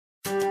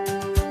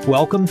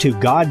Welcome to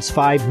God's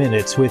 5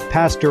 Minutes with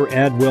Pastor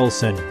Ed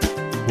Wilson.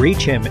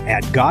 Reach him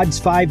at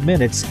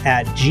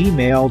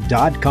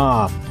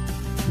gods5minutes@gmail.com.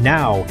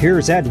 Now,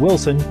 here's Ed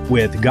Wilson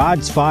with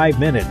God's 5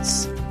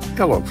 Minutes.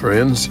 Hello,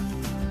 friends.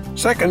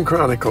 2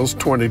 Chronicles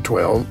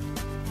 20:12.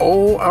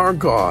 O our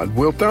God,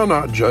 wilt thou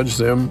not judge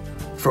them?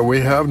 For we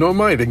have no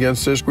might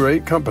against this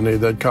great company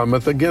that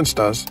cometh against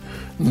us,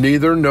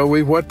 neither know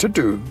we what to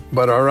do,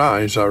 but our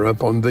eyes are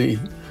upon thee.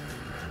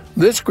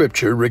 This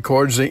scripture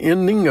records the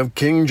ending of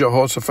King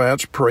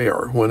Jehoshaphat's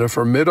prayer when a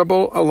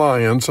formidable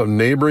alliance of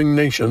neighboring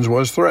nations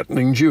was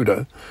threatening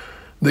Judah.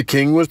 The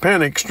king was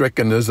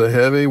panic-stricken as the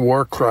heavy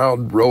war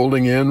crowd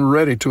rolling in,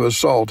 ready to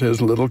assault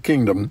his little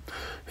kingdom.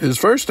 His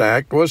first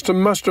act was to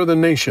muster the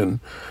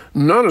nation,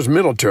 not as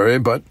military,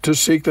 but to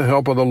seek the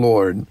help of the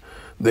Lord.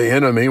 The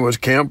enemy was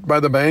camped by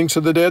the banks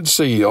of the Dead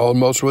Sea,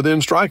 almost within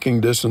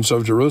striking distance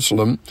of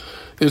Jerusalem.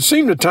 It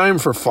seemed a time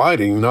for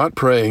fighting, not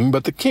praying,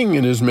 but the king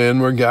and his men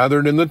were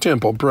gathered in the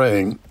temple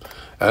praying.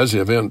 As the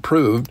event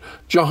proved,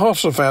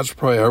 Jehoshaphat's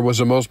prayer was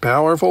the most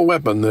powerful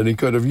weapon that he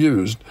could have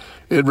used.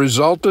 It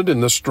resulted in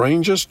the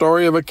strangest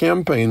story of a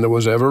campaign that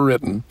was ever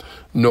written.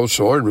 No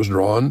sword was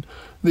drawn.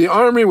 The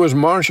army was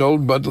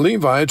marshaled, but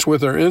Levites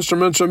with their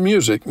instruments of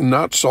music,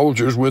 not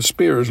soldiers with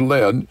spears,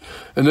 led.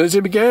 And as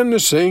they began to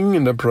sing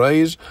and to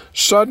praise,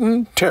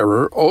 sudden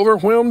terror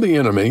overwhelmed the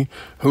enemy,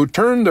 who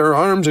turned their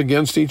arms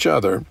against each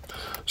other.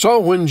 So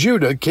when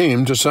Judah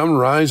came to some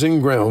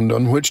rising ground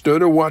on which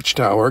stood a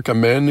watchtower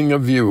commanding a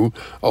view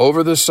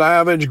over the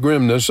savage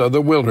grimness of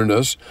the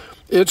wilderness,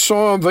 it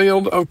saw a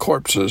veil of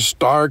corpses,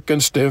 stark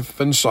and stiff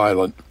and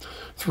silent.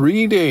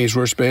 3 days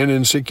were spent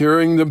in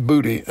securing the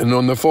booty, and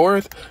on the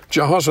 4th,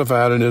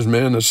 Jehoshaphat and his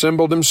men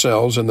assembled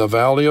themselves in the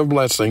Valley of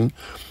Blessing,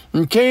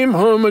 and came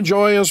home a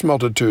joyous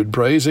multitude,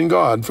 praising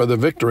God for the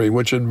victory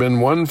which had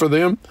been won for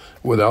them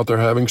without their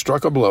having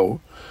struck a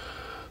blow.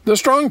 The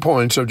strong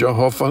points of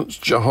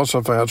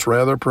Jehoshaphat's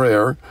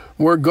prayer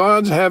were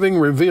God's having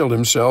revealed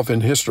himself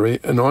in history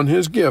and on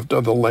his gift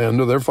of the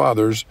land of their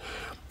fathers.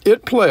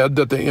 It pled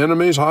that the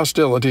enemy's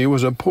hostility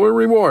was a poor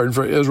reward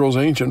for Israel's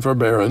ancient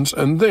forbearance,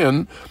 and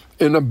then,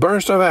 in a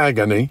burst of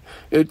agony,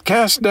 it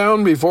cast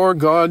down before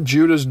God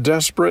Judah's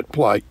desperate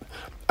plight.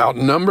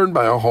 Outnumbered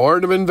by a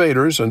horde of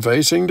invaders and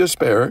facing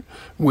despair,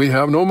 we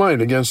have no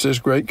might against this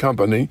great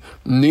company,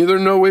 neither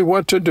know we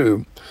what to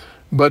do.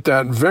 But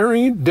that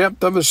very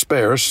depth of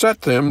despair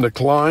set them to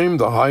climb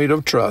the height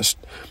of trust.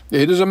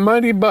 It is a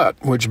mighty but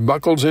which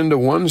buckles into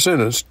one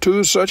sentence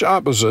two such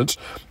opposites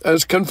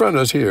as confront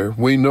us here.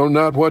 We know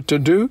not what to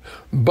do,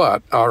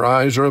 but our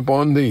eyes are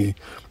upon thee.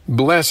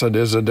 Blessed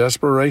is the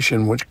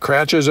desperation which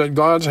crouches at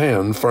God's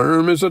hand,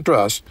 firm is the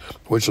trust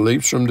which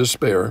leaps from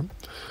despair.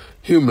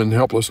 Human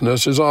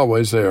helplessness is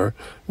always there.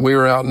 We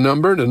are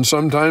outnumbered and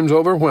sometimes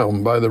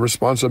overwhelmed by the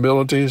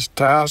responsibilities,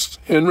 tasks,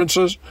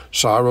 hindrances,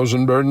 sorrows,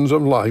 and burdens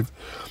of life.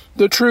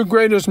 The true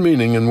greatest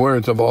meaning and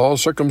worth of all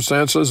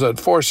circumstances that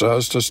force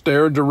us to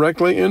stare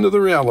directly into the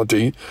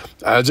reality,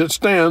 as it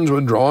stands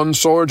with drawn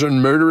swords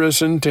and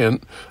murderous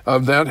intent,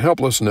 of that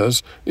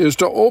helplessness, is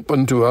to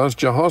open to us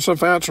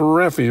Jehoshaphat's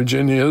refuge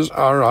in his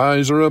 "Our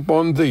eyes are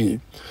upon thee."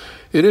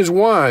 It is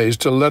wise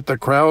to let the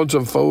crowds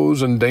of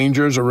foes and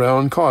dangers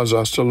around cause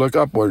us to look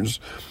upwards.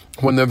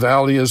 When the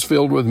valley is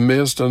filled with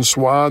mist and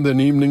swathed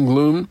in evening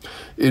gloom,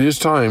 it is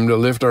time to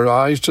lift our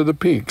eyes to the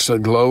peaks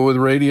that glow with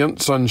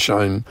radiant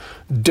sunshine.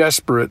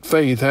 Desperate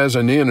faith has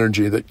an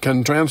energy that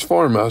can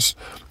transform us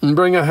and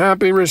bring a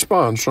happy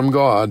response from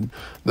God.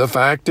 The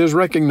fact is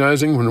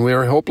recognizing when we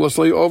are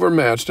hopelessly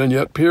overmatched and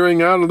yet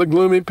peering out of the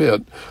gloomy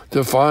pit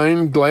to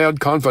find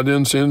glad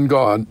confidence in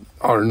God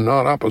are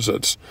not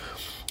opposites.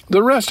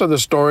 The rest of the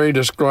story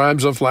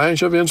describes a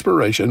flash of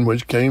inspiration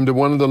which came to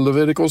one of the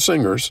Levitical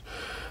singers.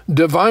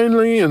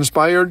 Divinely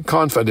inspired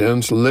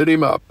confidence lit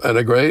him up, and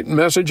a great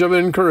message of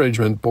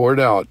encouragement poured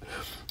out.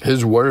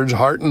 His words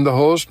heartened the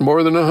host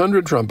more than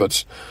 100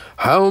 trumpets.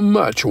 How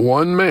much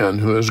one man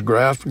who has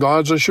grasped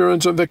God's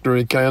assurance of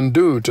victory can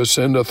do to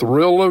send a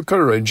thrill of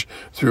courage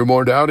through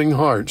more doubting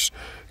hearts.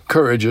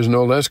 Courage is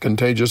no less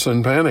contagious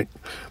than panic.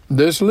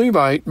 This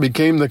Levite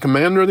became the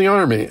commander of the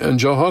army, and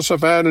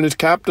Jehoshaphat and his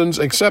captains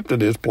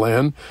accepted his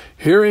plan,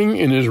 hearing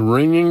in his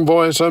ringing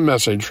voice a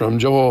message from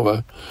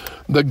Jehovah.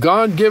 The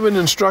God-given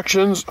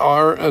instructions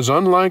are as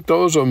unlike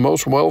those of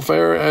most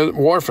warfare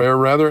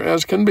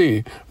as can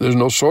be. There's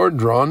no sword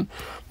drawn.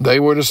 They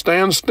were to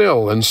stand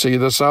still and see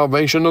the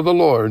salvation of the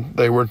Lord.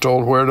 They were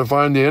told where to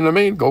find the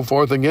enemy, go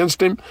forth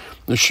against him,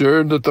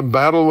 assured that the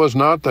battle was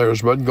not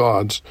theirs but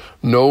God's.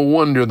 No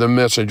wonder the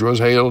message was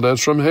hailed as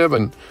from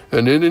heaven,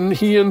 and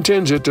he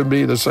intends it to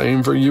be the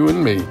same for you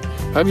and me.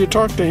 Have you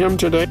talked to him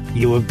today?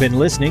 You have been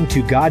listening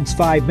to God's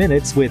 5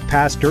 Minutes with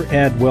Pastor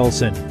Ed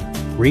Wilson.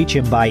 Reach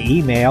him by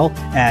email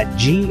at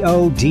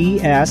godsfive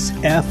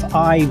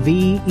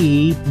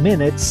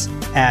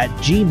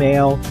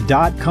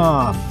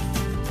minutes@gmail.com.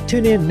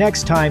 Tune in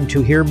next time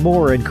to hear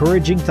more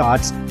encouraging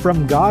thoughts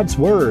from God's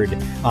Word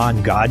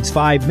on God's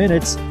 5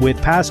 Minutes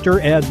with Pastor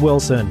Ed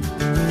Wilson.